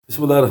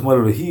Bismillah ar-Rahman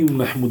ar-Rahim.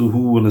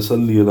 Nahmaduhu wa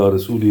nasalli ala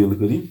Rasuli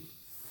al-Kareem.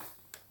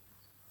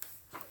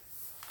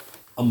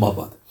 Amma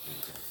ba'd.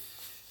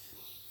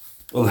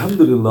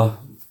 Alhamdulillah.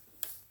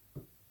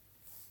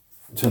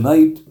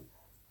 Tonight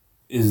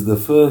is the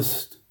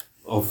 1st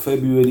of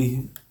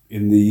February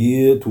in the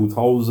year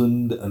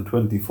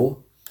 2024.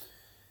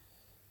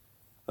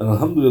 And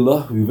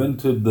Alhamdulillah, we've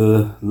entered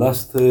the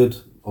last third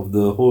of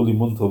the holy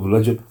month of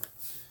Rajab.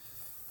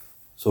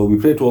 So we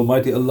pray to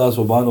Almighty Allah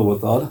subhanahu wa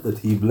ta'ala that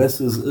He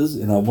blesses us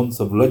in our months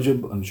of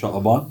Rajab and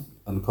Sha'aban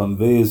and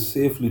conveys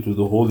safely to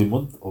the holy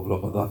month of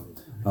Ramadan.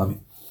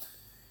 Ameen.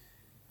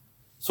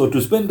 So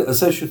to spend a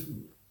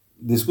session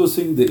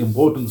discussing the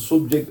important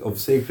subject of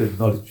sacred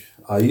knowledge,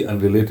 i.e. and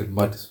related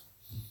matters.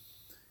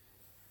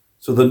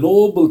 So the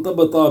noble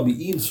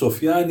Tabi'in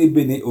Sufyan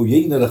ibn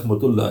Uyayna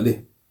rahmatullah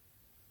alayh,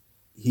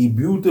 he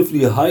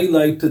beautifully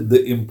highlighted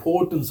the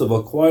importance of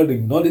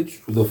acquiring knowledge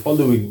through the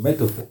following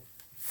metaphor.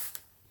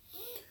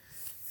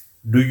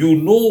 Do you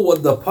know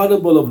what the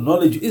parable of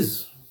knowledge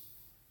is?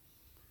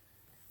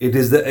 It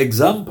is the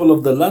example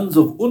of the lands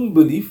of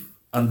unbelief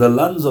and the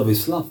lands of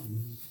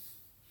Islam.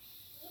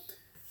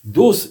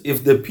 Thus,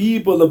 if the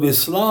people of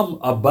Islam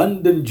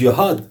abandon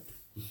jihad,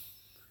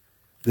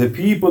 the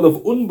people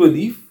of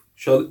unbelief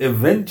shall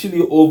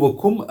eventually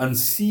overcome and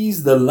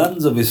seize the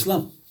lands of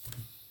Islam.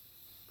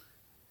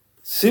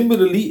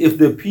 Similarly, if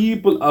the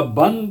people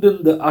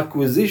abandon the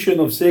acquisition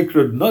of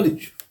sacred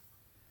knowledge,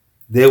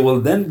 they will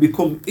then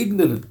become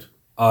ignorant,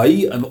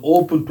 i.e. and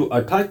open to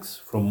attacks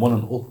from one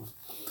and all.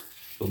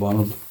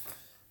 Subhanallah.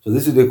 So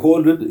this is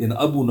recorded in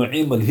Abo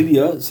Nuaym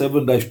Al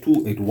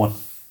 7-281.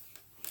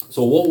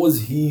 So what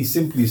was he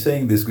simply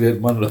saying, this great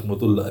man,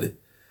 rahmatullah alayh?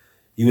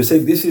 He was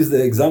saying this is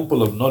the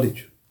example of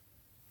knowledge.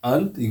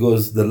 And he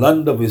goes, the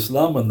land of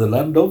Islam and the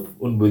land of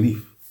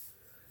unbelief.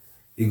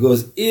 He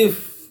goes,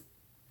 if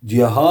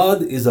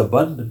jihad is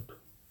abandoned,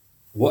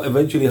 what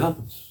eventually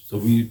happens? So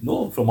we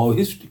know from our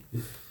history,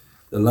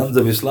 the lands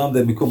of Islam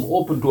then become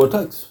open to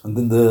attacks, and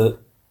then the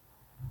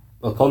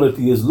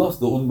authority is lost,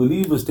 the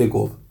unbelievers take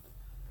over.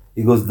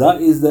 He goes, that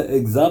is the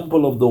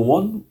example of the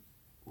one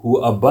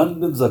who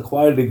abandons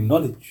acquiring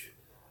knowledge,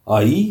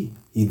 i.e.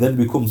 he then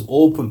becomes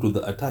open to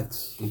the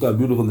attacks. Look how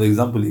beautiful the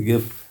example he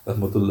gave,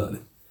 rahmatullah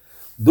alayh.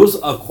 Thus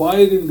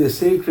acquiring the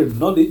sacred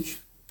knowledge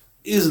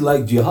is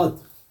like jihad.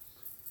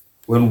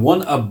 When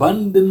one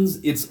abandons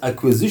its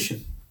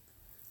acquisition,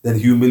 then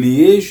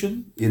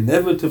humiliation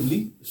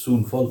inevitably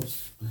soon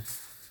follows.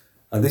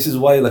 And this is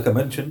why, like I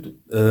mentioned,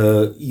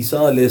 Isa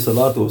alayhi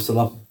salatu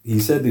wasalam, he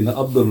said in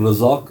Abdul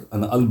Razak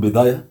and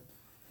Al-Bidayah,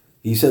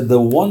 he said, the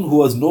one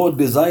who has no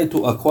desire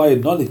to acquire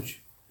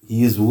knowledge,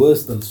 he is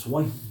worse than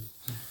swine.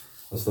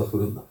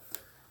 Astaghfirullah.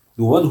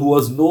 The one who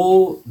has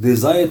no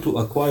desire to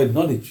acquire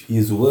knowledge, he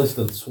is worse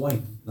than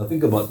swine. Now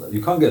think about that.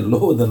 You can't get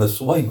lower than a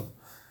swine.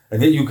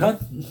 And yet you can't.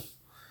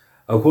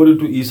 According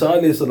to Isa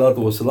alayhi salatu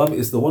wasalam,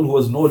 it's the one who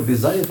has no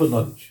desire for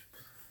knowledge.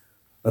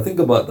 Now think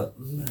about that.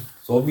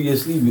 So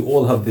obviously we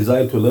all have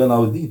desire to learn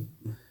our deen.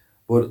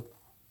 But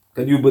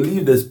can you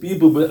believe there's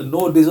people with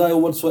no desire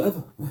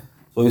whatsoever?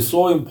 So it's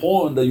so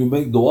important that you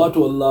make dua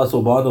to Allah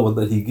subhanahu wa ta'ala,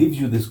 that He gives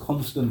you this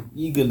constant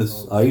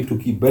eagerness to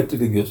keep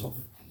bettering yourself.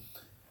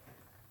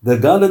 The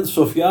gallant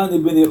Sufyan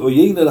ibn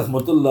Uyayna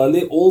rahmatullah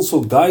alayh also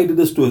guided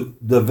us to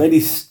the very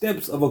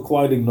steps of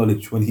acquiring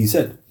knowledge when he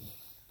said,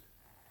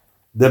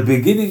 the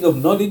beginning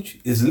of knowledge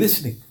is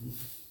listening,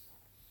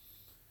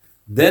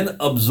 then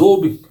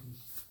absorbing,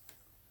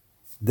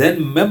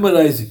 then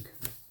memorizing,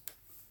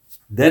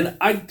 then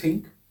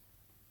acting,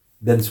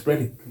 then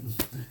spreading.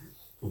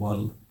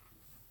 Subhanallah.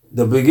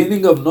 The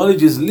beginning of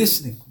knowledge is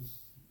listening,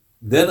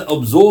 then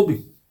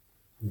absorbing,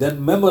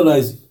 then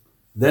memorizing,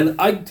 then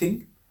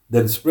acting,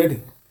 then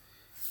spreading.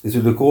 This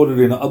is recorded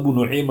in Abo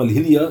Nuaym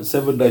Al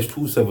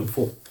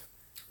 7-274.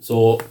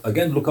 So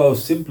again, look how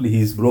simply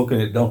he's broken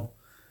it down.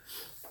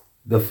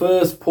 The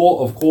first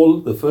port of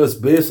call, the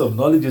first base of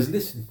knowledge is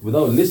listening.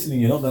 Without listening,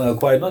 you're not going to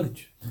acquire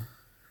knowledge.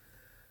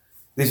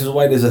 This is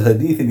why there's a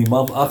hadith in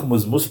Imam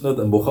Ahmad's Musnad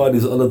and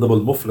Bukhari's Al-Adab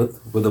al-Mufrad,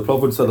 where the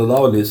Prophet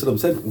ﷺ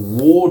said,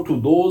 woe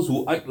to those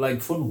who act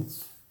like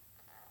funnels.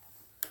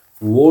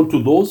 Woe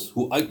to those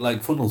who act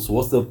like funnels. So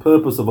what's the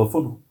purpose of a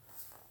funnel?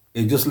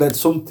 It just lets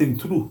something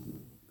through.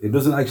 It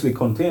doesn't actually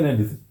contain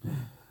anything.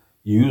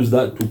 You use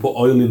that to put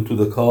oil into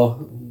the car,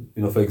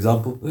 for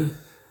example.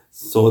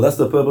 So that's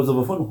the purpose of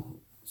a funnel.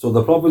 So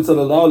the Prophet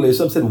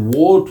ﷺ said,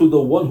 woe to the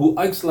one who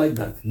acts like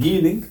that.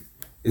 Meaning,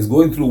 is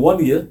going through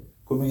one ear,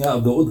 coming out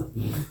of the other.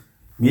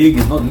 Meaning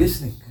is not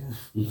listening.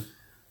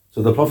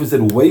 So the Prophet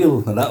said,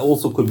 wail, and that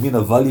also could mean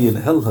a valley in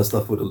hell,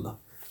 astaghfirullah.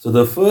 So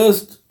the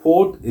first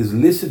port is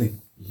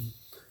listening.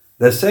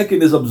 The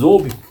second is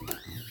absorbing.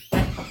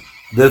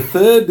 The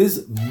third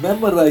is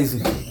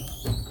memorizing.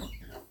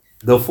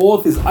 The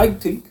fourth is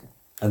acting,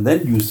 and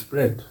then you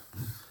spread.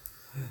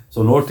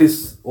 So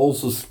notice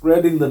also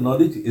spreading the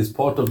knowledge is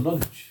part of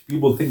knowledge.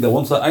 People think that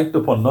once I act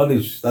upon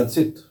knowledge, that's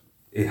it.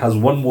 It has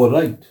one more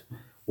right.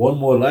 One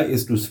more right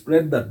is to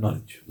spread that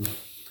knowledge.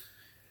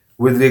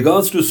 With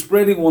regards to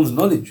spreading one's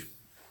knowledge,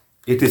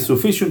 it is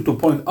sufficient to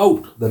point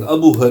out that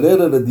Abu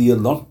Hurairah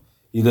radiyallahu anhu,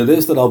 He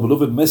relates that our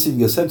beloved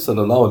Messenger said,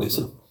 sallallahu alaihi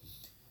wasallam,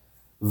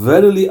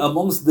 verily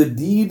amongst the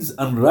deeds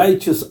and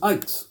righteous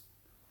acts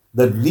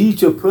that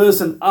reach a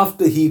person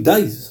after he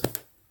dies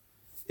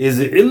is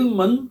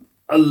ilman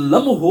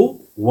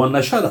allamahu wa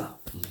nashara,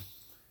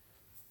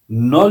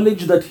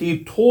 knowledge that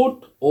he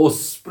taught or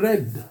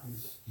spread,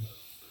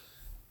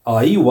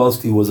 i.e.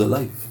 whilst he was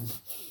alive.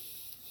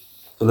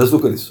 So let's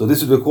look at this. So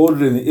this is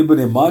recorded in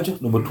Ibn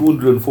Majah, number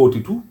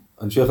 242,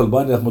 and Shaykh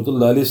Albani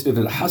rahmatullah alayhi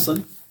stated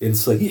Hasan in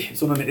Sahih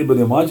Sunan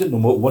Ibn Majah,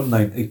 number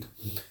 198.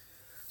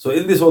 So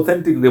in this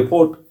authentic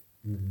report,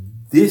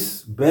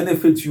 this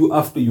benefits you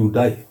after you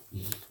die.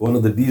 One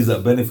of the deeds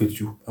that benefits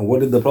you. And what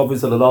did the Prophet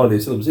sallallahu alaihi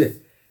wasallam say?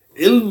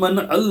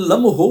 Ilman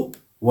allamahu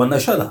wa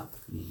nashara,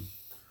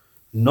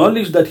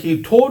 knowledge that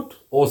he taught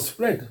or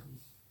spread.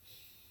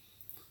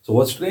 So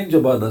what's strange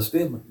about that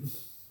statement?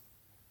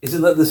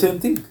 Isn't that the same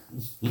thing?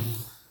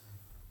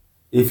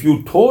 If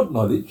you taught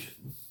knowledge,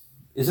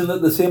 isn't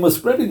that the same as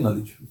spreading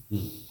knowledge?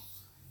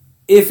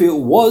 If it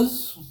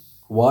was,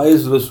 why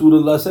is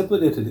Rasulullah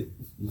separated it?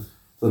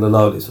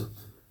 Sallallahu alaihi wasallam.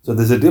 So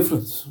there's a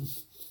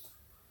difference.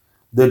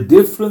 The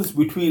difference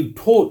between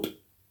taught,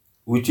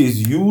 which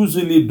is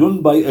usually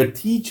done by a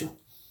teacher,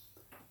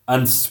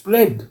 and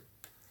spread,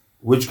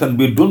 which can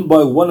be done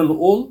by one and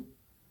all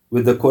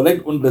with the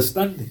correct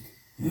understanding.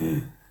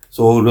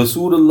 So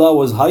Rasulullah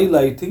was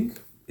highlighting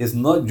it's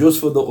not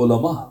just for the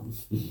ulama.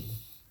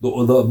 The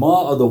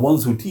ulama are the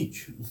ones who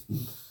teach.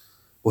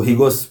 But he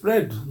goes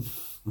spread.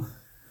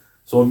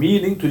 So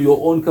meaning to your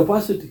own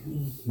capacity.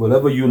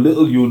 Whatever you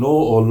little you know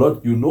or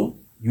lot you know,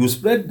 you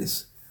spread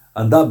this.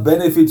 And that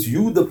benefits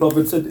you, the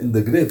Prophet said, in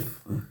the grave.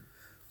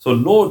 So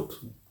note,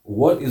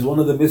 what is one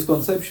of the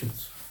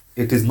misconceptions?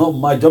 It is not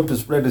my job to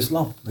spread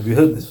Islam. Have you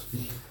heard this?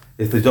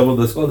 It's the job of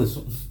the scholars.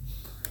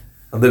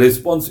 And the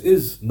response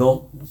is,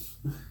 no.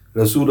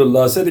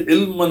 Rasulullah said,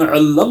 ilman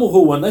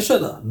allamahu wa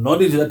nashara,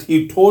 knowledge that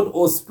he taught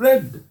or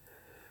spread.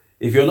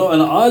 If you're not an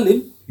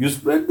alim, you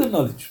spread the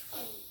knowledge.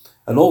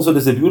 And also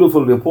there's a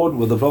beautiful report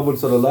where the Prophet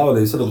sallallahu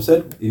alaihi wasallam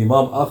said, in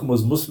Imam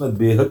Ahmad's Musnad,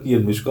 Bayhaqi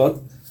and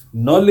Mishkat,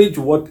 knowledge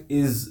what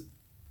is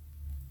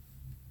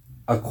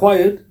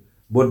acquired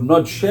but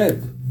not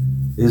shared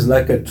is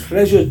like a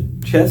treasure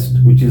chest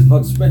which is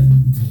not spent.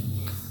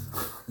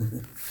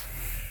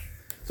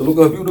 So look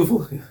how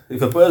beautiful.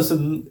 If a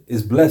person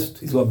is blessed,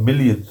 he's got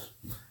millions.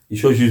 He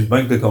shows you his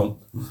bank account.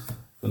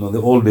 You know, in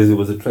the old days it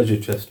was a treasure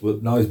chest,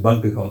 but now it's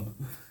bank account.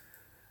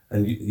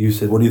 And you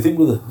said, what do you think,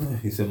 brother?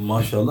 He said,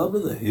 mashallah,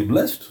 brother, you're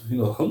blessed. You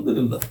know,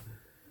 alhamdulillah.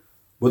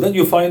 But then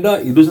you find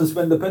out he doesn't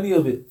spend a penny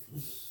of it.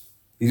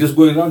 He's just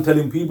going around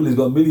telling people he's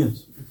got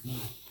millions.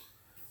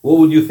 What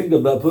would you think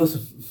of that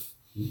person?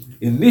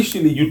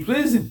 Initially, you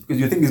praise him because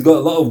you think he's got a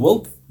lot of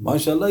wealth.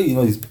 Mashallah, you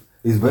know,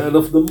 he's better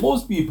off than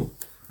most people.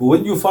 But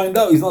when you find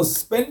out he's not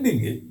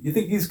spending it, you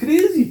think he's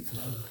crazy.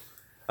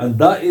 And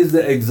that is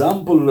the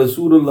example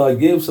Rasulullah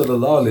gave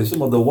sallallahu alaihi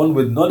wasallam of the one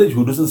with knowledge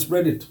who doesn't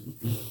spread it.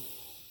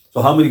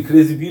 So how many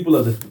crazy people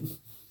are there?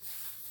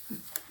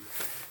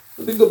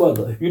 So think about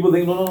that. If people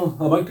think, no,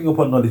 I'm acting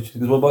upon knowledge. He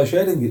goes, what about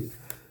sharing it?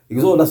 He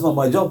goes, oh, that's not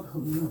my job.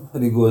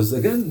 And he goes,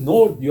 again,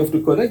 no, you have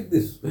to correct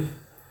this.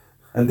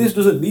 And this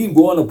doesn't mean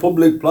go on a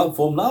public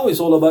platform. Now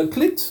it's all about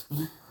clicks.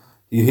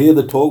 You hear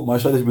the talk,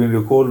 mashallah, it's been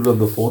recorded on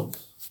the phone.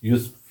 You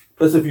just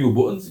press a few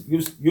buttons,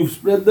 you've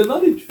spread the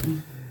knowledge.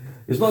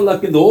 It's not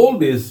like in the old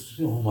days,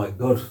 oh my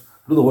God,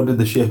 brother, what did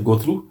the sheikh go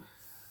through?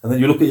 And then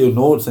you look at your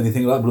notes and you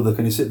think, right, brother,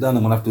 can you sit down?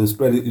 I'm going to have to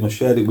spread it,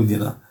 share it with you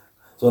now.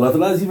 So Allah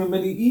Ta'ala has even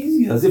made it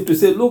easy, as if to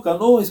say, look, I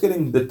know it's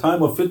getting, the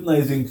time of fitna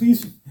is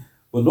increasing.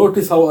 But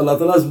notice how Allah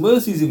Ta'ala's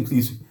mercy is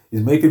increasing.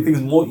 He's making things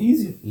more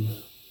easier.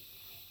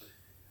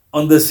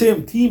 On the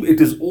same theme,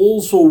 it is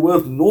also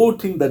worth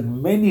noting that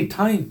many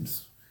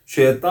times,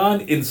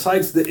 Shaitan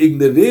incites the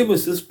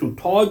ignoramuses to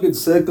target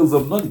circles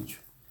of knowledge,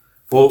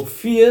 for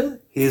fear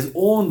his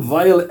own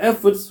vile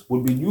efforts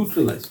will be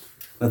neutralized.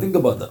 Now think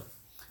about that.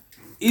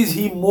 Is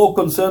he more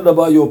concerned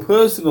about your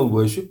personal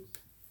worship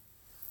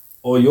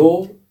or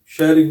your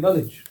sharing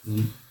knowledge?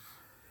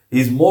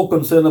 He's more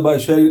concerned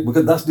about sharing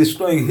because that's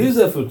destroying his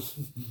efforts.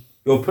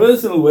 Your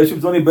personal worship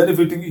is only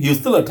benefiting you. He'll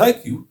still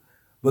attack you,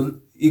 but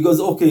he goes,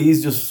 okay,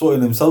 he's just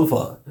sorting himself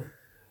out.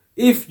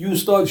 If you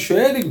start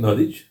sharing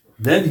knowledge,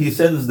 then he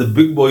sends the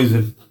big boys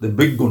in, the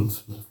big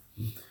guns.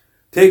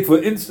 Take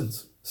for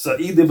instance,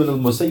 Sa'id ibn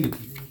al-Musayyib,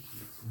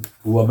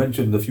 who I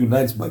mentioned a few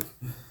nights back,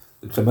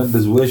 the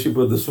tremendous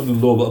worshipper, the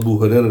son-in-law of Abu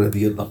Hurairah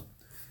radiyallahu.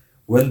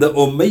 When the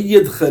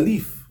Umayyad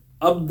Khalif,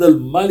 Abdul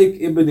Malik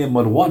ibn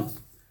Marwan,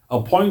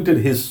 appointed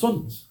his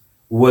sons,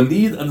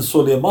 Walid and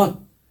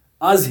Sulaiman,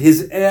 as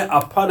his heir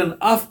apparent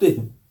after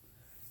him,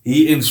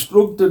 he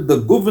instructed the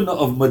governor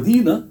of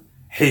Medina,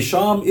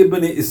 Hisham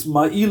ibn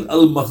Ismail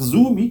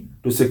al-Makhzumi,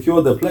 to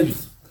secure the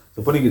pledges.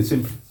 So putting it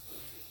simply,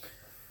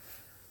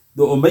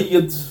 the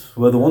Umayyads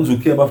were the ones who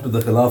came after the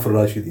Khilaf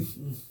al-Rashidin.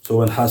 So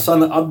when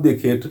Hassan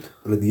abdicated,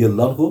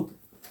 radiyallahu,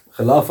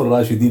 Khilaf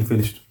al-Rashidin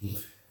finished.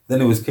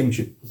 Then it was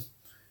kingship.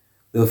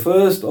 The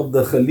first of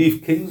the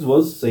Khalif kings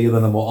was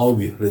Sayyidina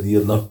Muawiyah,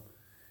 radiyallahu.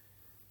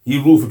 He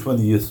ruled for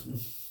 20 years.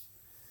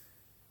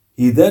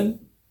 He then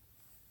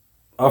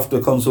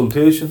after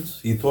consultations,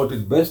 he thought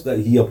it best that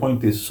he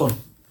appoint his son.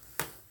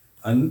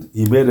 And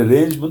he made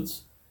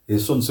arrangements.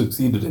 His son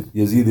succeeded him,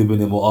 Yazid ibn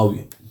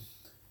Muawiyah.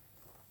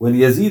 When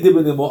Yazid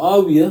ibn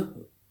Muawiyah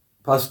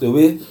passed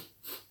away,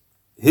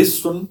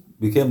 his son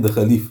became the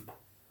Khalif.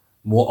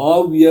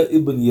 Muawiyah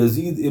ibn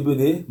Yazid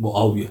ibn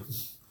Muawiyah.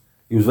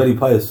 He was very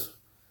pious.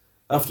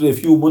 After a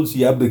few months,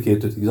 he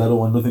abdicated. He said, I don't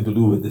want nothing to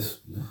do with this.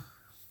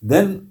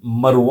 Then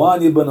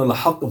Marwan ibn Al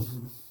Hakeem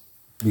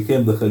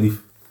became the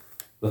Khalif.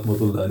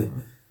 Rahmatullah alayh.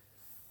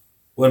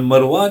 When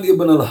Marwan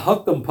ibn Al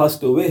Hakeem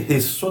passed away,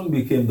 his son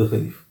became the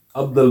Khalif.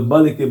 Abdul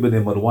Malik ibn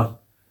Marwan.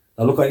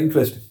 Now look how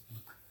interesting.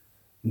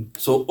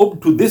 So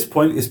up to this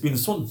point, it's been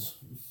sons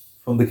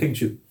from the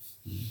kingship.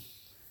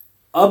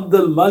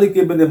 Abdul Malik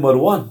ibn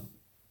Marwan,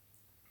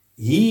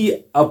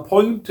 he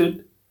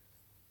appointed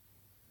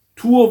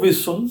two of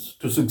his sons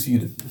to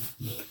succeed him.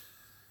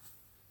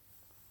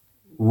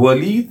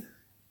 Walid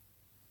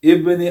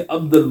ibn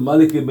Abdul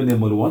Malik ibn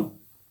Marwan,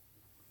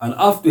 and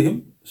after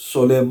him,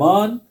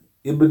 Sulaiman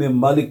ibn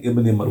Malik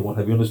ibn Marwan.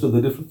 Have you understood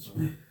the difference?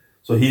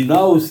 So he's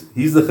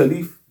the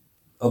Khalif,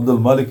 Abdul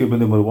Malik ibn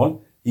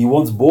Marwan. He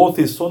wants both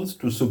his sons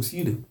to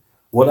succeed him,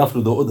 one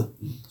after the other.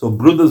 So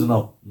brothers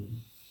now.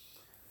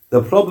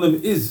 The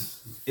problem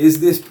is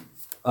this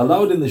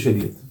allowed in the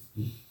Sharia?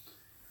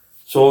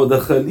 So the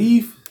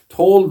Khalif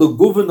told the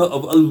governor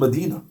of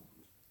Al-Madinah,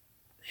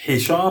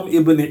 Hisham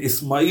ibn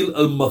Ismail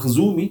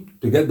al-Makhzumi,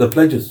 to get the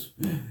pledges.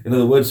 In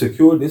other words,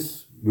 secure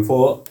this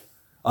before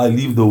I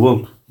leave the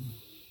world.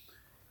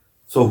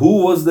 So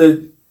who was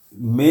the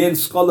main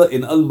scholar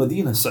in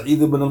Al-Madinah?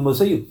 Sa'id ibn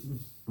al-Musayyib,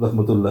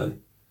 rahmatullah.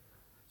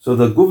 So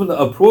the governor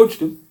approached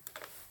him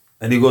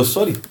and he goes,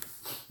 sorry,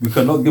 we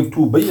cannot give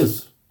 2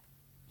 bay'ahs.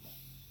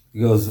 He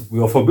goes,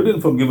 we are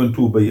forbidden from giving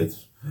 2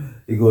 bay'ahs.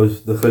 He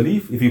goes, the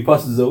Khalif, if he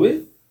passes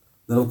away,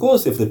 then of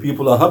course, if the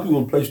people are happy,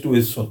 we'll pledge to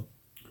his son.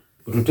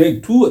 But to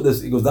take 2 at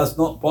this, he goes, that's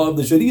not part of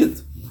the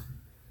Shariat.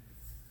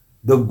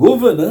 The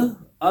governor,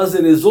 as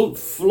a result,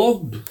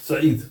 flogged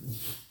Sa'id.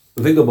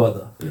 Think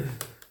about that.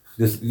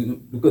 Just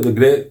look at the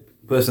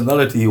great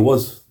personality he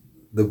was.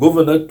 The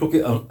governor took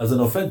it as an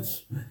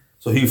offense.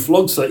 So he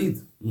flogged Sa'id.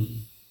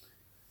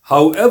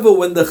 However,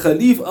 when the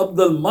Khalif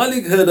Abdul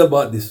Malik heard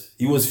about this,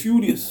 he was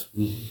furious.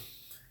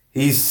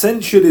 He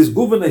censured his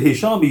governor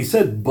Hisham. He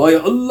said, by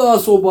Allah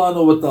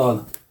subhanahu wa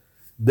ta'ala,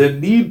 the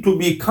need to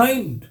be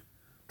kind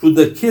to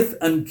the kith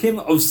and kin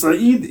of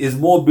Sa'id is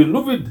more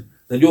beloved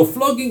than you're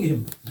flogging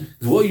him.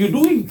 What are you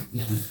doing?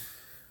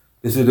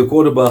 This is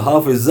recorded by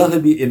Hafiz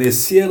Zahabi in a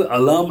Sir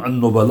Alam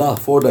al-Nubala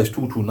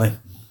 4-229.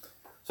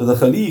 So the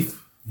Khalif,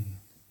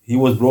 he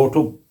was brought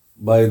up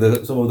by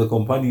some of the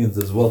companions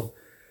as well.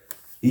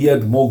 He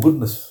had more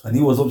goodness and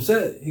he was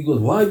upset. He goes,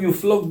 why have you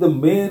flogged the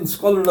main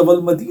scholar of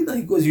Al-Madinah?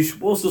 He goes, you're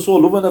supposed to show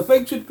love and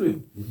affection to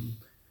him.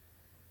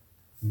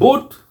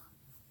 But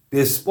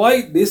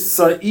despite this,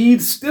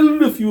 Sa'id still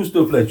refused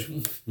to pledge.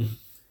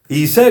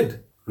 He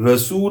said,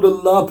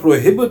 Rasulullah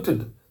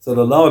prohibited,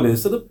 sallallahu alayhi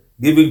wasallam,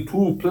 giving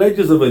 2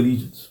 pledges of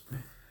allegiance.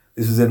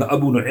 This is in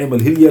Abo Nuaym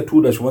Al-Hilyah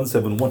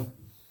 2-171.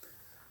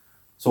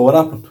 So what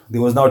happened?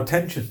 There was now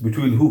tension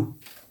between who?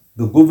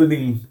 The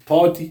governing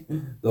party,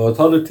 the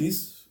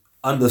authorities,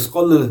 and the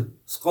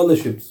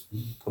scholarships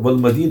of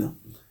Al-Madinah.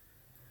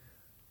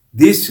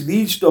 This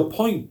reached a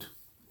point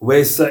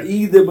where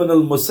Sa'id ibn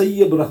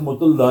al-Musayyib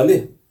rahmatullah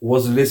alayh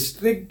was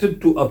restricted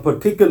to a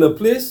particular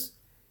place.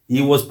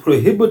 He was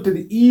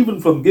prohibited even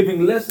from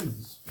giving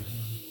lessons.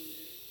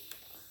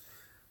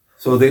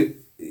 So the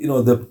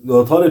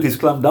authorities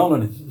clamped down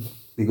on him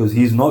because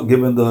he's not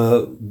given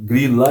the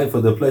green light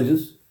for the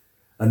pledges.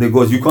 And they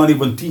goes, you can't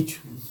even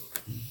teach.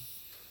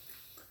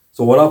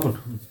 So what happened?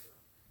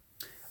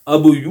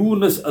 Abu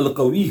Yunus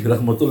al-Qawi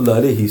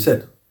rahmatullah alayhi, he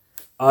said,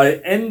 I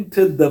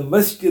entered the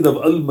masjid of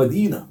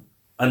Al-Madinah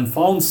and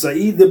found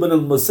Sa'id ibn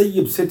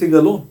al-Musayyib sitting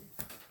alone.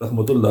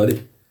 Rahmatullah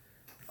alayhi.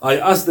 I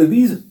asked the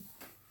reason.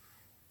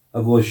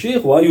 I go,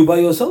 Shaykh, why are you by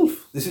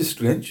yourself? This is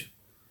strange.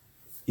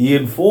 He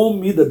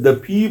informed me that the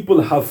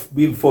people have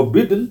been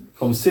forbidden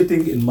from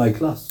sitting in my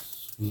class.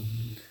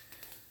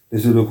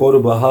 This is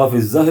recorded by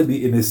Hafiz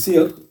Zahabi in his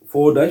Sir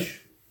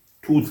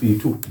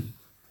 4-232.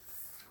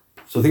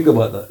 So think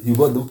about that. You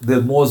got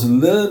the most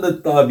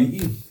learned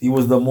tabi'in. He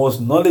was the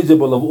most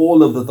knowledgeable of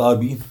all of the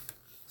tabi'in.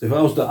 So if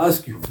I was to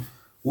ask you,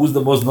 who's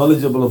the most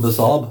knowledgeable of the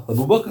Sahaba?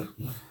 Abu Bakr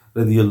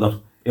radiyallahu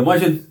anhu.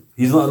 Imagine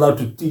he's not allowed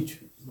to teach.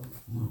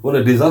 What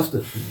a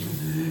disaster.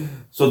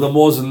 So the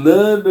most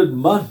learned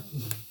man,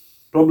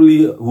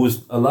 probably who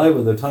was alive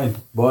at the time,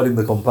 barring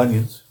the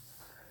companions,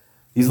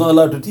 he's not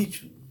allowed to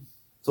teach.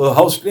 So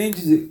how strange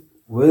is it?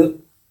 Well,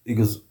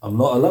 because I'm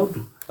not allowed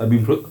to. I've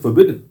been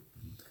forbidden.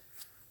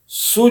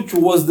 Such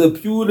was the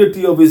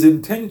purity of his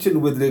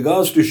intention with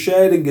regards to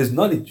sharing his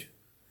knowledge.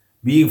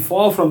 Being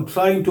far from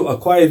trying to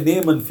acquire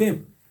name and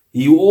fame,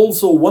 he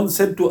also once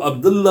said to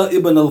Abdullah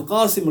ibn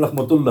al-Qasim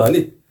rahmatullah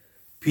alayh,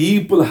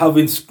 people have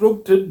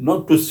instructed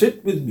not to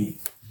sit with me.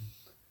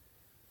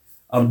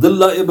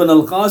 Abdullah ibn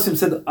al-Qasim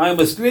said, I am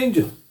a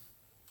stranger.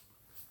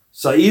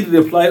 Sa'id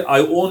replied, I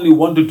only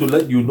wanted to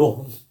let you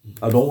know.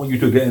 I don't want you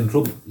to get in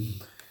trouble.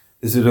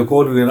 This is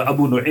recorded in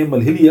Abo Nuaym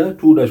Al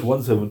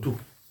 2-172.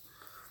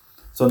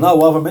 So now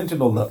why have I mentioned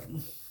all that?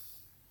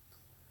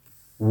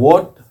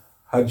 What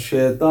had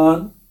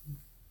shaitan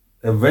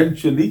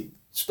eventually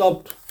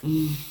stopped?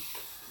 You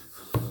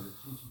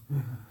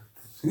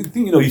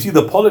see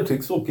the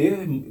politics,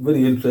 okay,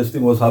 very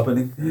interesting what's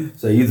happening.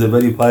 So he's a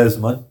very pious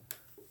man.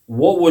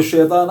 What was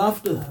shaitan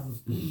after?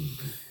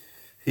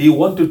 He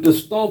wanted to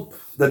stop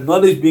that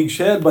knowledge being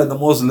shared by the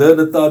most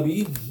learned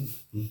tabi'in.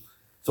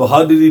 So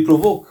how did he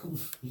provoke?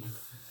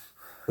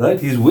 Right?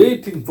 He's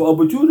waiting for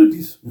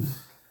opportunities.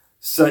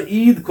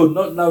 Sa'id could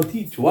not now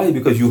teach. Why?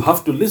 Because you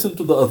have to listen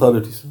to the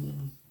authorities.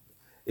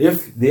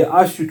 If they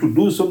ask you to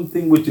do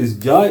something which is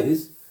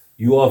jaiz,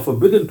 you are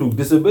forbidden to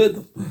disobey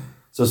them.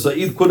 So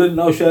Sa'id couldn't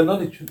now share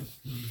knowledge.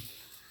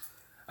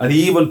 And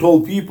he even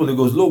told people, he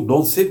goes, look,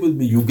 don't sit with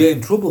me, you get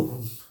in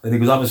trouble. And he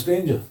goes, I'm a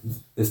stranger.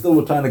 They still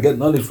were trying to get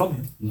knowledge from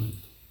him.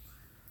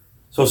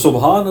 So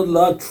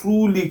subhanallah,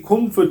 truly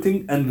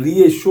comforting and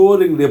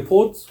reassuring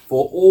reports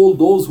for all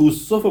those who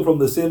suffer from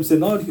the same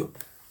scenario,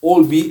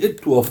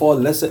 albeit to a far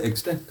lesser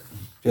extent.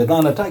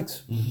 Shaitan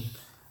attacks.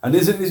 And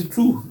isn't it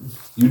true?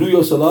 You do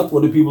your salat,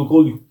 what do people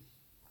call you?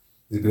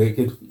 He's a great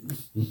kid.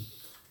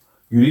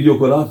 You read your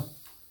Quran,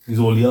 he's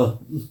awliya.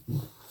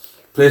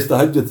 Praise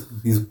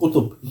tahajjud, he's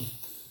qutub.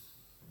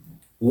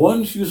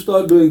 Once you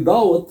start doing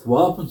da'wat,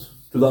 what happens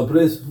to that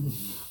praise?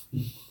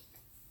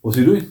 What's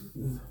he doing?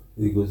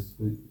 He goes,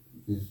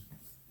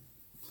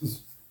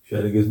 he's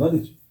sharing his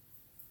knowledge.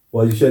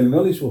 Why are you sharing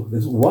knowledge for?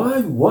 Why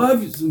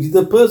have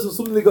the person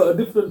suddenly got a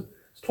different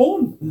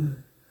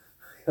tone?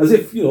 As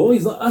if,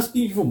 he's not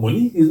asking you for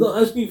money, he's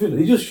not asking you for,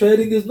 he's just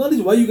sharing his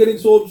knowledge. Why are you getting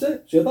so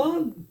upset?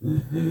 Shaitan.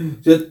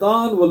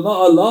 Shaitan will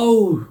not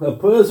allow a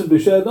person to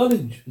share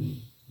knowledge.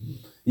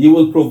 He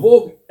will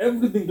provoke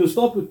everything to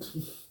stop it.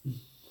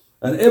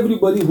 And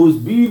everybody who's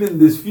been in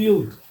this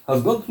field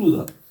has gone through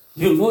that.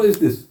 You'll notice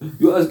this.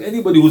 You ask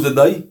anybody who's a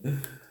da'i,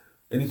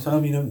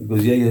 anytime, he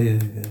goes, yeah.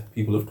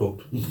 People have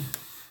talked.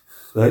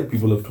 Right?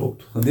 People have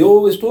talked. And they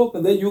always talk,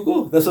 and there you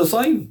go. That's a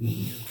sign.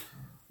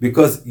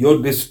 Because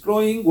you're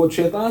destroying what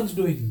shaitan's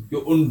doing.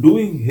 You're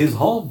undoing his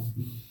harm.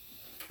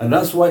 And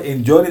that's why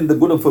enjoining the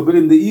good and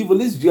forbidding the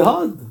evil is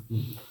jihad.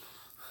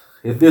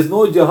 If there's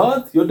no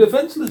jihad, you're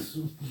defenseless.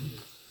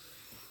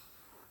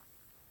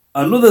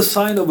 Another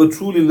sign of a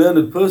truly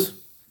learned person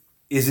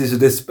is his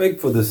respect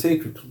for the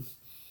sacred.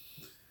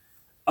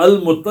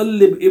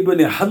 Al-Mutallib ibn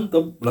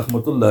Hantab,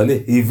 rahmatullah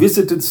alayh, he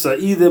visited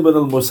Sa'id ibn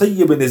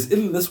al-Musayyib in his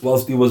illness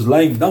whilst he was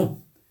lying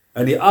down.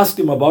 And he asked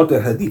him about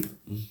a hadith.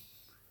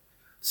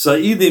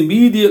 Sa'id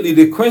immediately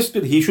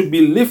requested he should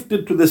be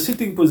lifted to the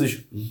sitting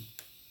position.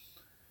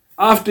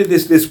 After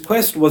this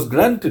request was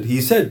granted,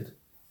 he said,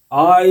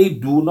 I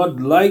do not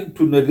like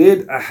to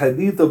narrate a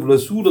hadith of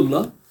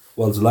Rasulullah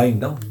whilst lying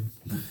down.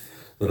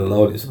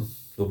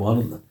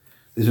 Subhanallah.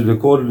 This is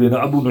recorded in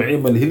Abo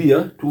Nuaym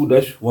Al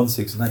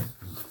 2-169.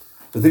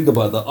 So think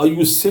about that. Are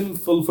you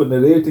sinful for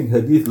narrating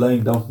hadith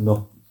lying down?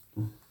 No.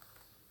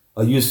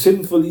 Are you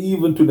sinful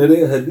even to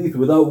narrate hadith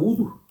without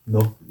wudu?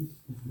 No.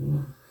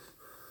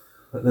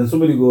 And then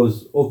somebody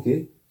goes,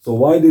 okay, so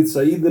why did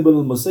Sa'id ibn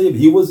al-Musayyib?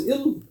 He was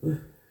ill.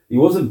 He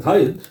wasn't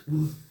tired.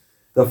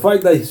 The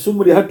fact that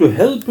somebody had to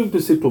help him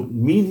to sit up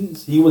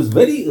means he was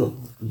very ill.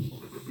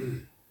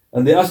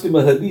 And they asked him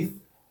a hadith.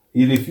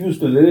 He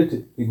refused to narrate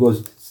it. He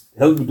goes,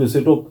 help me to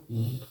sit up.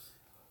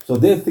 So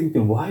they're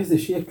thinking, why is the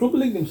Shaykh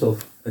troubling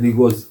himself? And he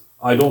goes,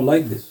 I don't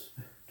like this.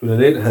 To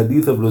narrate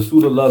hadith of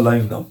Rasulullah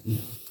lying down.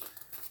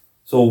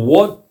 So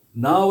what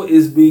now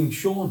is being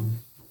shown?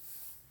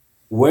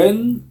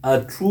 When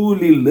a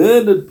truly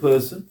learned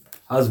person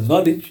has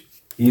knowledge,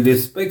 he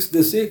respects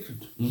the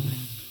sacred.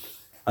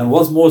 And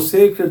what's more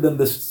sacred than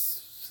the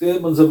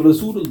statements of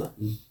Rasulullah?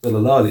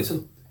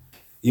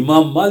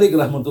 Imam Malik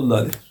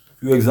rahmatullah alayh,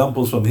 few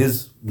examples from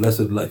his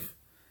blessed life.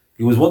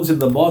 He was once in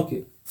the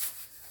market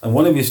and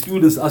one of his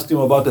students asked him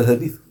about a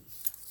hadith.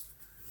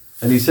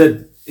 And he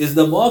said, is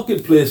the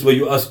marketplace where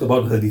you ask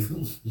about hadith?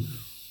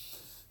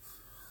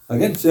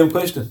 Again, same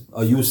question.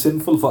 Are you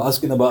sinful for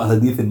asking about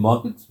hadith in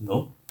markets?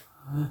 No.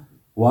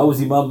 Why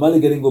was Imam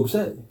Malik getting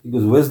upset? He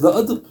goes, where's the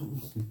adab?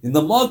 In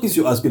the markets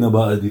you're asking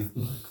about hadith.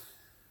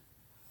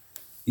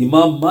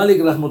 Imam Malik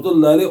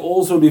rahmatullah alayh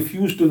also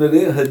refused to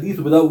narrate hadith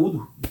without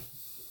wudu.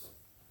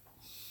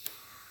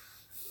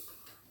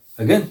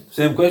 Again,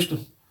 same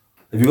question.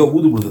 Have you got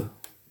wudu, brother?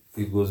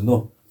 He goes,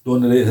 no,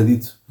 don't narrate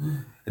hadith.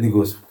 And he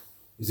goes,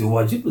 is it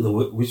wajib, brother?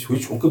 Which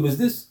hukam is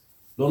this?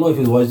 Don't know if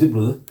it's wajib,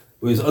 brother.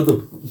 Where is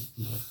adab?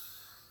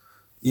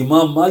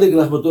 Imam Malik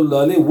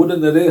rahmatullah alayh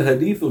wouldn't narrate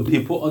hadith until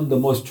he put on the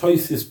most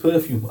choicest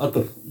perfume,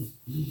 atar.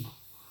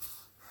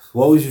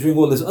 Why was he doing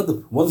all this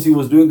adab? Once he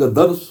was doing a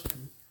dars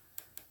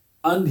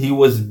and he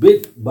was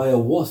bit by a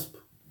wasp.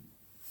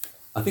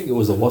 I think it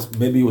was a wasp,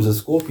 maybe it was a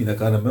scorpion, I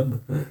can't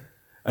remember.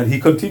 And he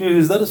continued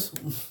his dars.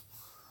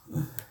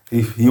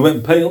 He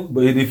went pale,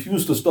 but he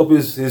refused to stop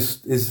his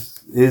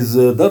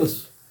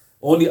dars.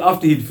 Only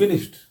after he'd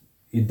finished,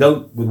 he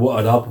dealt with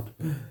what had happened.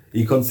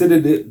 He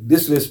considered it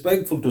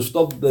disrespectful to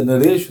stop the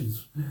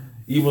narrations,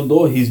 even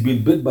though he's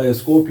been bit by a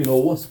scorpion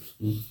or wasp.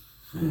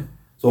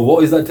 So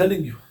what is that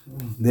telling you?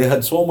 They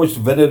had so much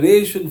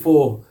veneration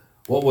for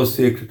what was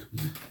sacred.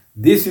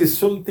 This is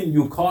something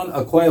you can't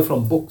acquire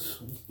from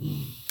books.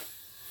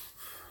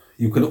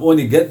 You can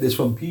only get this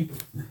from people.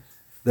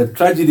 The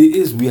tragedy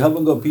is we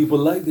haven't got people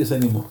like this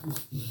anymore.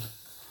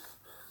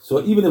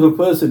 So even if a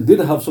person did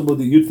have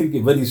somebody, you'd think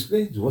it very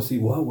strange.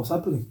 What's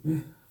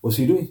happening? What's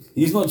he doing?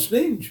 He's not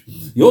strange.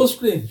 You're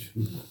strange.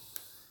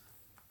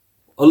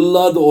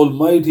 Allah the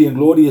Almighty and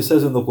Glorious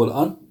says in the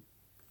Quran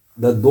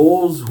that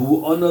those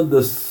who honor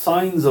the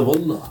signs of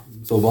Allah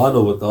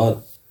subhanahu wa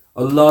ta'ala,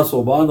 Allah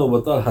subhanahu wa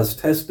ta'ala has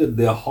tested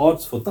their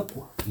hearts for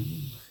taqwa.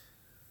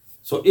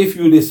 So if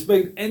you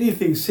respect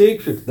anything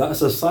sacred,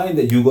 that's a sign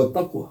that you got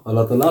taqwa.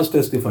 Allah Ta'ala is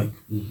testifying.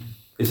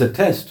 It's a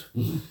test.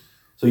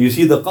 So you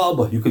see the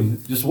Kaaba, you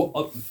can just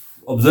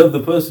observe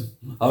the person.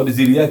 How does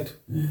he react?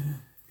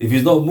 If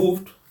he's not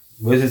moved,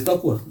 where's his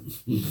taqwa?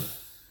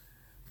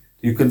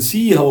 You can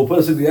see how a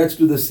person reacts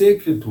to the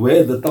sacred,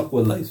 where the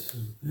taqwa lies.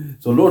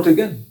 So note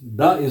again,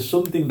 that is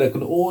something that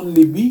can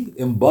only be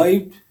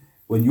imbibed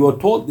when you are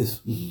taught this.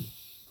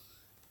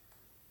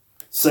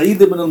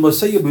 Sa'id ibn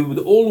al-Musayyib,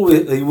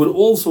 he would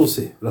also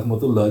say,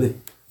 rahmatullah alayh,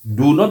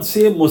 do not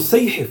say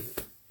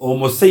musayhif or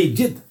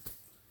musayyid,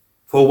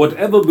 for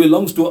whatever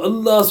belongs to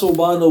Allah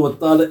subhanahu wa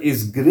ta'ala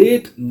is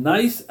great,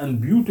 nice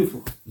and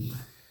beautiful.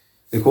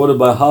 Recorded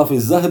by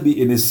Hafiz Zahabi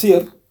in his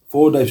Sir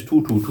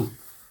 4-222.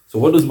 So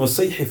what does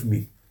musayhif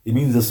mean? It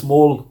means a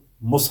small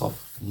mushaf.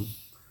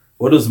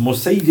 What does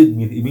musayyid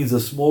mean? It means a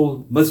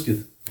small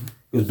masjid.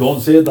 Because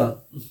don't say that.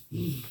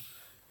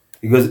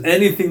 Because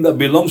anything that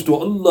belongs to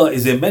Allah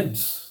is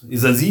immense,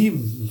 is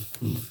azim.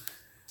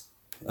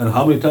 And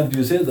how many times do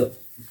you say that?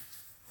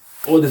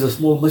 Oh, there's a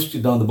small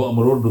masjid down the bottom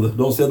of the road, brother.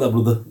 Don't say that,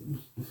 brother.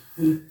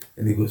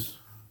 And he goes,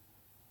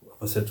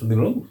 I said something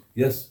wrong?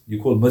 Yes,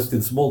 you call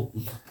masjid small.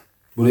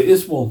 But it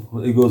is small.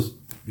 He goes,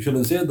 you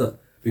shouldn't say that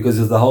because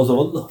it's the house of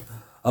Allah.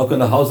 How can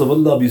the house of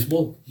Allah be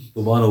small?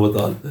 Subhanahu wa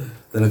ta'ala.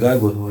 Then a guy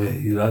goes, oh, yeah,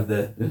 you're right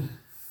there.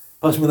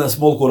 Pass me that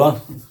small Quran.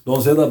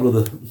 Don't say that,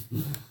 brother.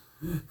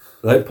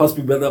 Right? Pass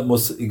me that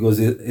mosque. He goes,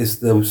 it's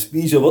the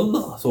speech of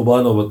Allah,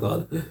 subhanahu wa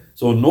ta'ala.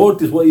 So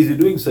notice what is he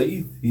doing,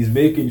 Saeed? He's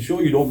making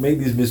sure you don't make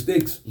these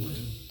mistakes.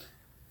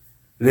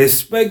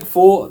 Respect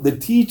for the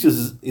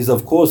teachers is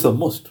of course a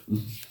must.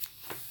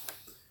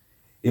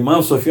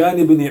 Imam Sufyan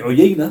ibn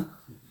Uyayna,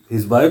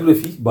 his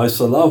biography by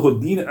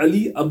Salahuddin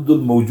Ali Abdul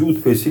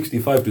Mawjud, page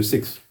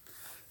 65-6.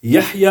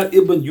 Yahya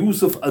ibn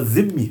Yusuf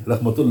al-Zimmi,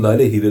 rahmatullah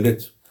alayhi,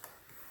 relates.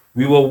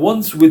 We were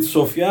once with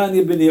Sufyan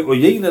ibn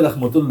Uyayna,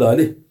 rahmatullah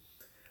alayhi,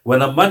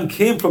 when a man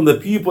came from the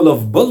people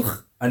of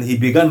Balkh and he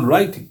began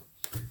writing.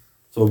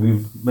 So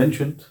we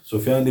mentioned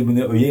Sufyan ibn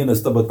Uyayna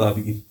is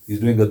Tabarani. He's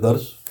doing a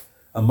dars.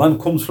 A man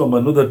comes from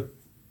another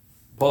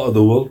part of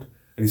the world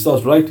and he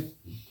starts writing.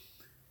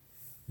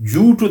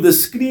 Due to the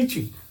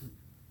screeching,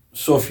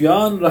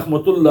 Sufyan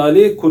rahmatullah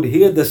alayh could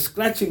hear the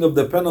scratching of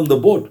the pen on the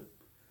board.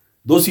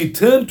 Thus he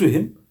turned to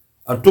him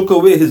and took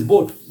away his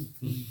board.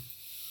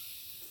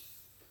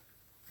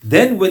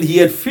 Then when he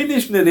had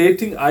finished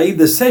narrating, i.e.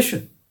 the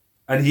session,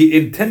 and he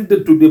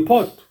intended to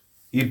depart,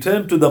 he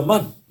turned to the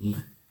man.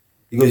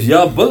 He goes,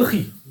 Ya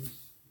Balkhi,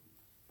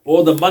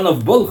 or the man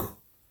of Balkh,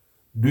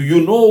 do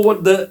you know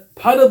what the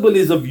parable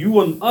is of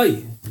you and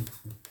I?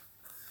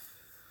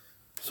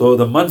 So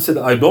the man said,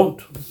 I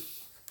don't.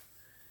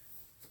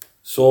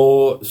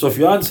 So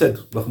Sufyan said,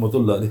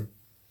 rahmatullah alayh,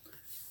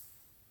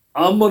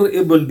 Amr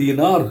ibn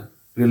Dinar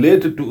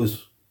related to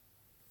us,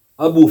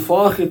 Abu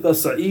Fakhita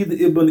Sa'id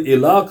ibn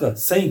Ilaqa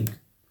saying,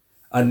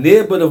 a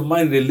neighbor of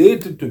mine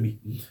related to me,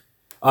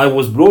 I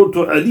was brought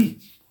to Ali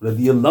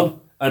radiyallahu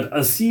at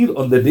Asir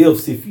on the day of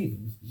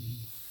Siffin.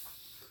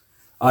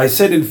 I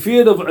said in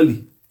fear of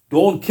Ali,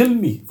 don't kill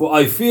me, for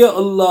I fear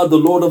Allah, the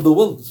Lord of the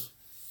worlds.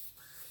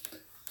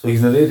 So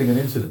he's narrating an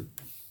incident.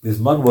 This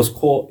man was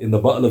caught in the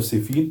battle of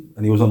Siffin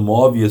and he was on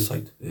Muawiyah's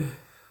side.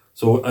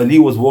 So Ali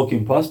was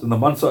walking past and the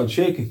man started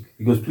shaking.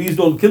 He goes, please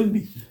don't kill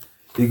me.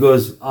 He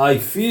goes, I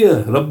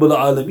fear Rabbul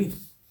Alameen.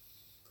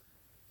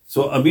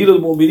 So Amir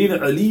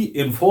al-Mu'mineen Ali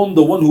informed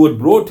the one who had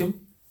brought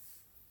him,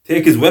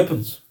 take his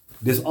weapons,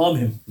 disarm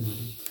him.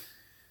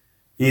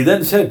 He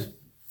then said,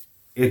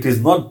 it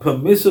is not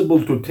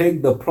permissible to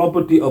take the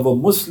property of a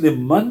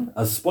Muslim man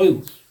as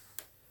spoils,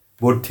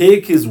 but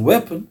take his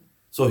weapon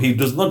so he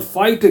does not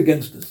fight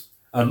against us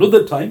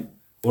another time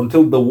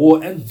until the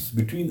war ends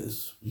between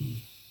us.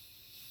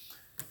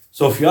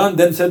 Sufyan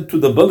then said to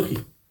the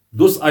Balkhi,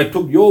 thus I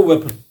took your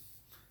weapon,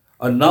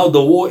 and now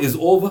the war is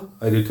over,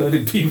 I return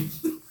it to you.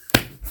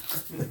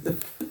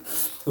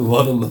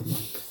 Subhanallah.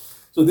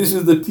 So this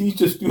is the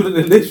teacher-student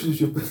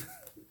relationship.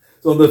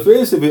 So on the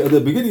face of it, at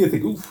the beginning you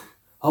think, oof,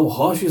 how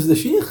harsh is the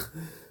sheikh?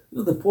 You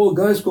know, the poor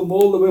guy's come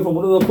all the way from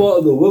another part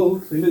of the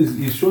world. You know,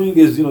 he's showing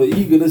his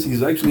eagerness.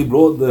 He's actually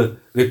brought the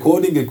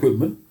recording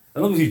equipment.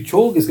 And obviously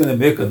choke is going to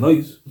make a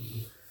noise.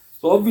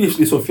 So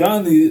obviously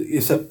Sufyan,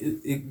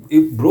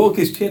 it broke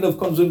his chain of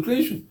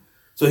concentration.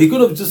 So he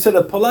could have just said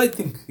a polite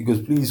thing. He goes,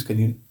 please, can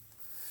you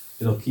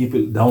keep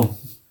it down.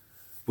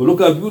 But look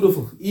how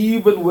beautiful.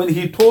 Even when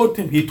he taught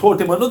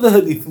him another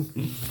hadith.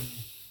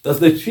 That's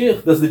the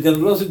shaykh, that's the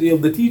generosity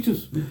of the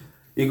teachers.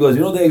 He goes,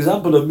 you know the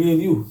example of me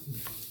and you.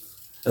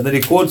 And then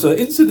he quotes an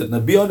incident. Now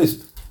be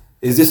honest,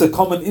 is this a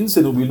common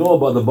incident we know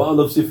about the Baal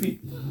of Sifi?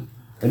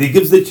 And he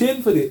gives the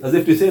chain for it, as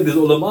if to say there's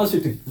ulama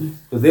sitting.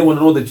 Because they want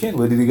to know the chain.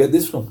 Where did he get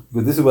this from?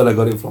 Because this is where I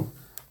got it from.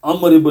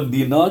 Amr ibn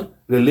Dinar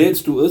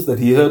relates to us that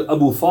he heard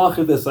Abu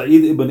Fakhid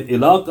Sa'id ibn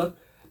Ilaqa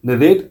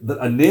narrate that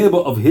a neighbor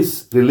of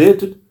his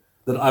related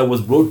that I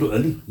was brought to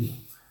Ali.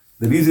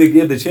 The reason he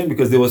gave the chain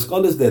because there were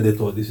scholars there, they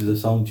thought this is a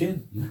sound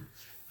chain.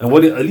 And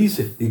what did Ali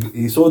say?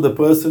 He saw the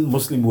person,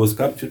 Muslim, who was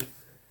captured,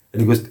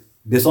 and he goes,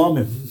 disarm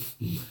him.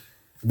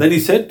 Then he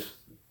said,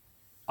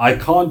 I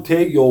can't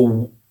take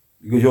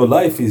because your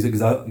life is, he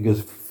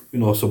goes,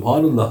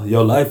 subhanallah,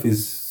 your life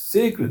is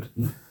sacred.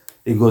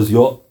 He goes,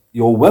 your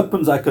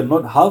weapons I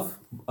cannot have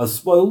as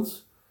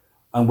spoils,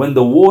 and when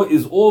the war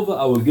is over,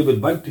 I will give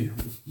it back to you.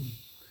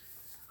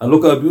 And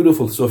look how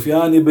beautiful.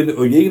 Sufyan ibn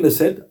Uyayna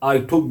said, I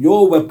took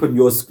your weapon,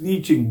 your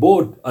screeching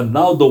board, and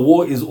now the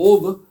war is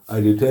over, I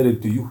return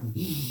it to you.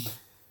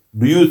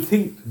 Do you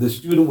think the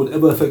student would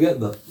ever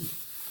forget that?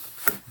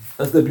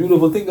 That's the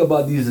beautiful thing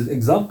about these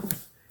examples.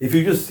 If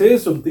you just say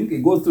something,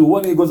 it goes through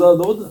one, it goes out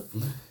the other.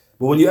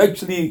 But when you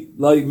actually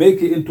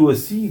make it into a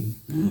scene,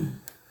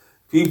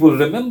 people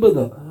remember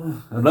that.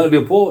 And that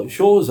report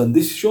shows, and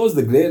this shows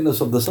the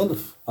greatness of the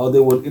Salaf, how they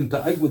would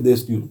interact with their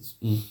students.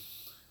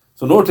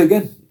 So note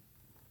again,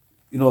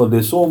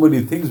 there's so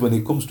many things when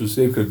it comes to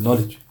sacred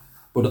knowledge.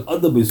 But the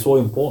adab is so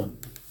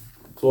important.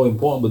 So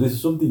important, but this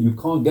is something you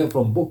can't get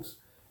from books.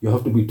 You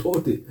have to be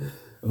taught it.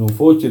 And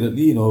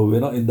unfortunately, we're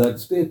not in that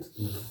state.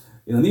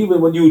 And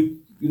even when you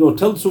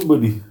tell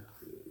somebody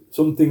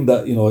something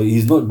that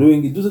he's not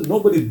doing,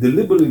 nobody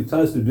deliberately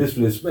tries to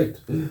disrespect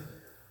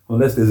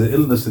unless there's an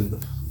illness in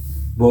them.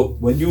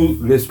 But when you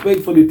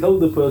respectfully tell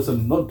the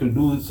person not to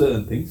do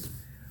certain things,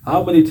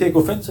 how many take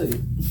offense at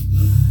you?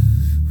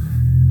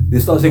 They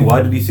start saying,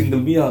 why did he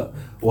single me out?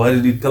 Why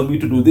did he tell me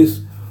to do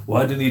this?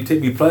 Why didn't he take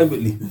me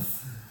privately?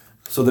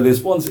 So the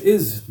response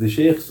is, the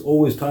sheikh's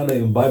always trying to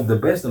imbibe the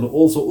best, and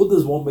also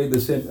others won't make the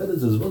same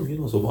errors as well,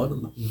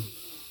 subhanAllah.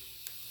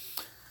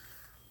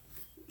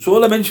 So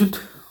all I mentioned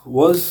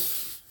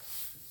was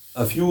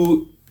a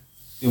few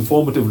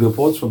informative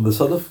reports from the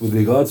Salaf with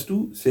regards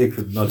to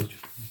sacred knowledge.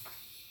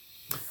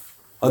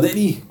 Are there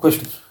any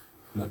questions?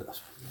 Not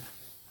ask.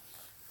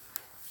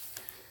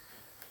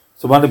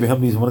 سبحان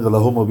بحمده سبحانك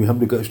اللهم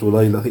وبحمدك أشهد أن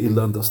لا إله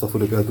إلا أنت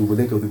أستغفرك وأتوب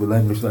إليك وأعوذ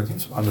بالله من الشيطان الرجيم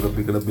سبحان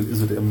ربك رب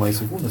العزة عما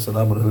يصفون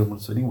وسلام على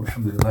المرسلين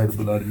والحمد لله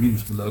رب العالمين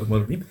بسم الله الرحمن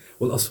الرحيم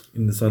والعصر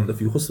إن الإنسان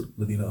لفي خسر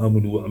الذين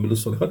آمنوا وعملوا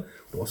الصالحات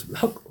وتواصوا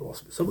بالحق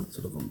وتواصوا بالصبر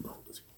صدق الله العظيم.